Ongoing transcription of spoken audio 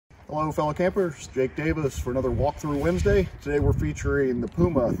Hello fellow campers, Jake Davis for another walkthrough Wednesday. Today we're featuring the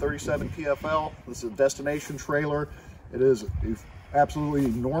Puma 37 PFL. This is a destination trailer. It is absolutely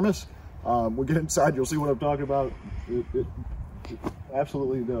enormous. We'll get inside, you'll see what I'm talking about. It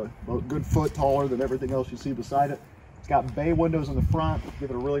absolutely a good foot taller than everything else you see beside it. It's got bay windows in the front, give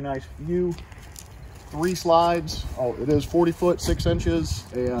it a really nice view. 3 slides. Oh, it is 40 foot 6 inches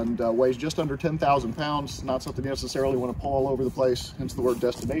and weighs just under 10,000 pounds. Not something you necessarily want to pull all over the place, hence the word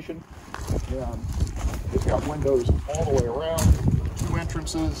destination. And it's got windows all the way around, 2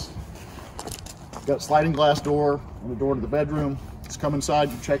 entrances. Got a sliding glass door and the door to the bedroom. Let's come inside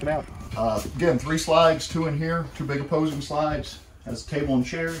and check it out. Again, 3 slides, 2 in here, 2 big opposing slides. Has a table and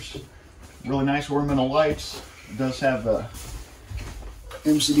chairs. Really nice ornamental lights. It does have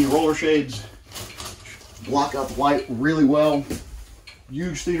MCD roller shades. Block out the light really well.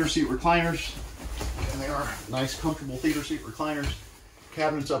 Huge theater seat recliners, and they are nice, comfortable theater seat recliners.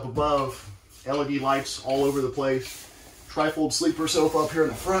 Cabinets up above, LED lights all over the place. Trifold sleeper sofa up here in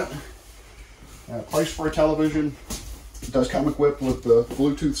the front. Place for a television. It does come equipped with the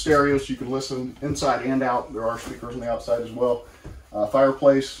Bluetooth stereo, so you can listen inside and out. There are speakers on the outside as well.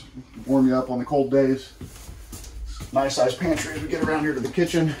 Fireplace, warm you up on the cold days. Nice sized pantry as we get around here to the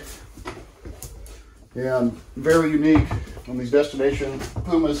kitchen. And very unique on these destination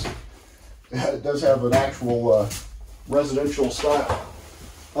Pumas. It does have an actual residential style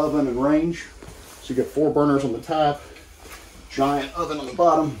oven and range. So you get 4 burners on the top, giant oven on the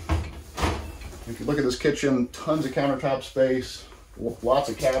bottom. If you look at this kitchen, tons of countertop space, lots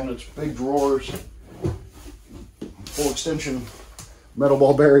of cabinets, big drawers, full extension metal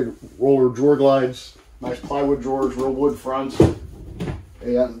ball bearing roller drawer glides, nice plywood drawers, real wood fronts,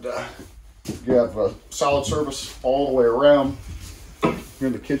 and you have a solid surface all the way around. Here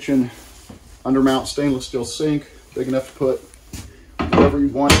in the kitchen, undermount stainless steel sink, big enough to put whatever you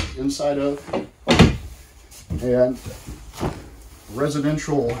want inside of. And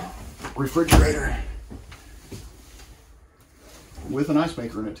residential refrigerator with an ice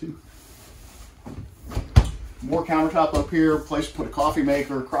maker in it too. More countertop up here, place to put a coffee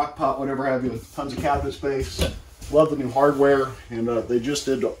maker, crock pot, whatever have you. Tons of cabinet space. Love the new hardware, and they just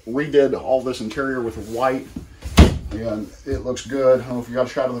redid all this interior with white, and it looks good. I don't know if you got a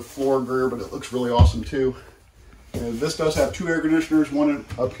shot of the floor greer, but it looks really awesome too. And this does have 2 air conditioners, one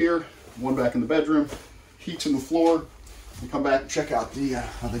up here, one back in the bedroom. Heats in the floor. You come back and check out the,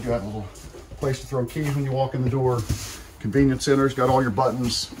 they do have a little place to throw keys when you walk in the door. Convenience center's got all your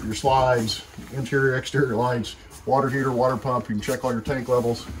buttons, your slides, interior, exterior lights, water heater, water pump. You can check all your tank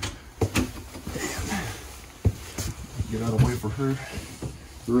levels. Get out of the way for her.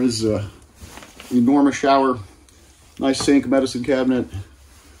 There is an enormous shower, nice sink, medicine cabinet,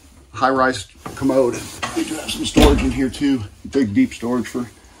 high-rise commode. We do have some storage in here too. Big deep storage for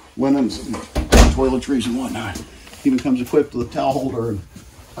linens and toiletries and whatnot. Even comes equipped with a towel holder and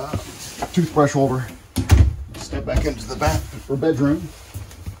toothbrush holder. Step back into the bath or bedroom.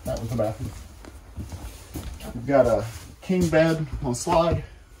 That was the bathroom. We've got a king bed on slide.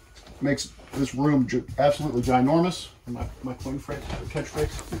 Makes this room absolutely ginormous. My coin phrase,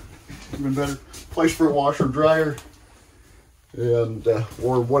 catchphrase, even better. Place for a washer, dryer, and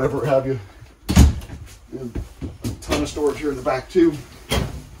or whatever have you. And a ton of storage here in the back too.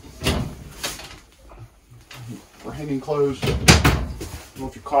 For hanging clothes. I don't know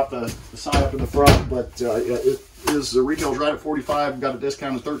if you caught the sign up in the front, but it is retails right at $45. Got a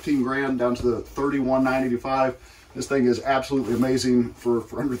discount of 13 grand down to the $31,985. This thing is absolutely amazing for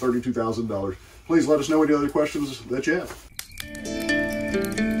under $32,000. Please let us know any other questions that you have.